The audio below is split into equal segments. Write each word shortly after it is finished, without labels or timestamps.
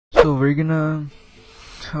So we're gonna.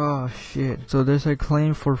 Oh shit. So there's a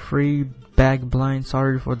claim for free back blind.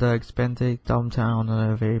 Sorry for the expanded downtown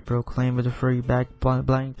of April. Claim with a free back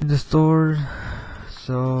blind in the store.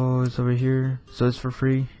 So it's over here. So it's for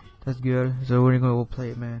free. That's good. So we're gonna go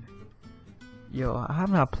play it, man. Yo, I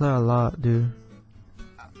have not played a lot, dude.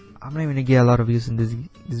 I'm not even gonna get a lot of views in this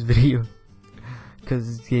video.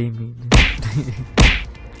 Cause it's gaming.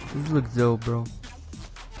 This looks dope, bro.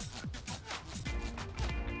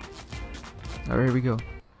 Alright, here we go.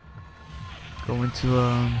 Going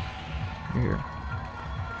to here.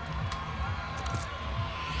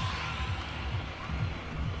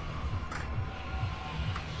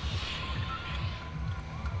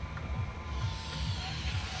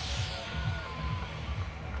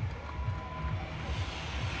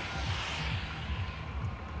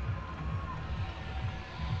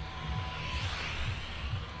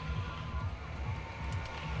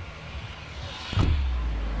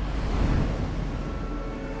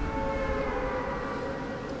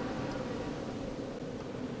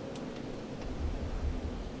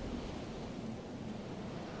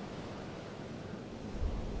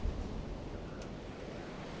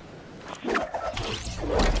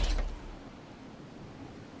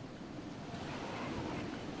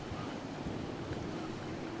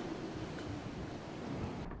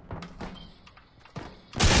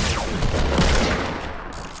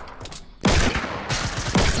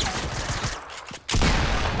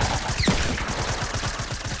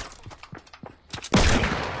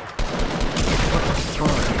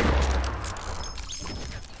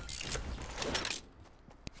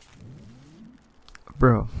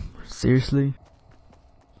 Bro, seriously?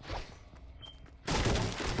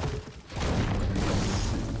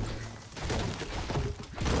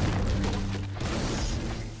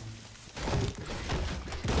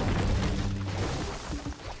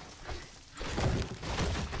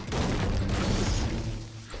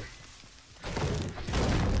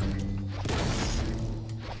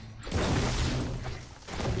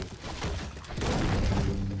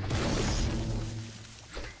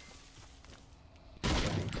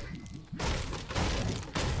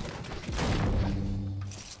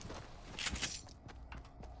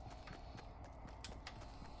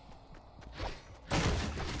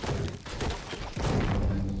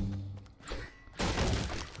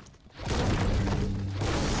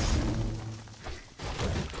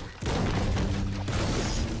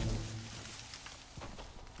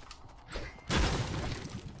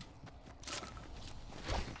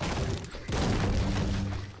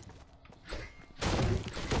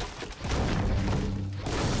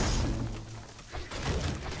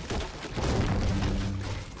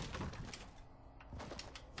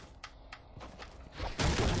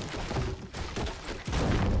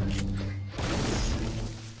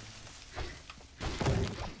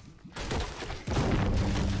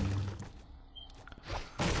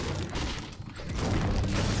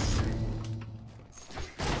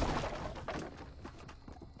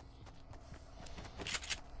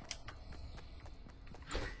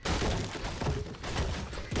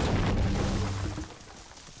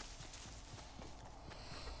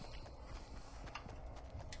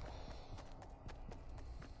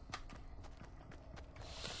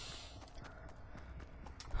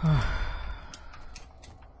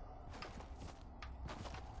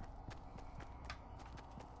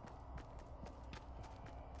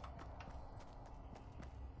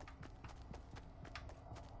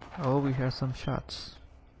 Oh, we hear some shots.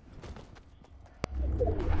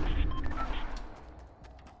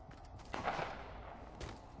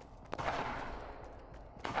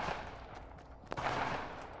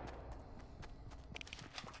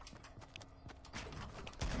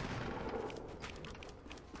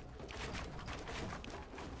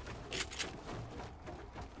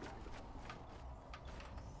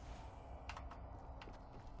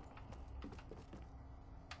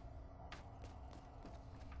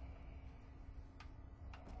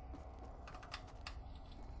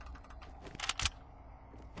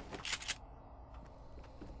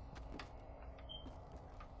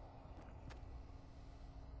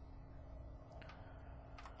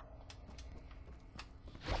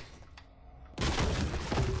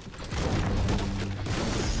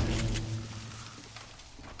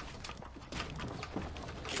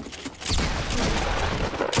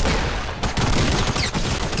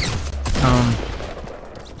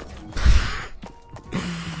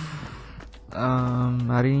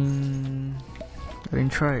 I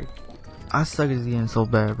didn't try. I suck at this game so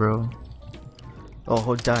bad, bro.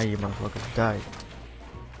 Oh, die, you motherfucker, die.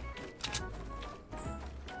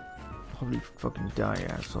 Holy fucking die,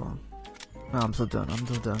 asshole. No, I'm so done. I'm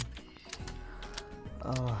so done.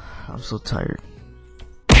 Oh, I'm so tired.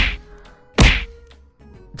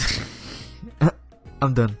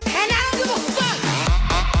 I'm done.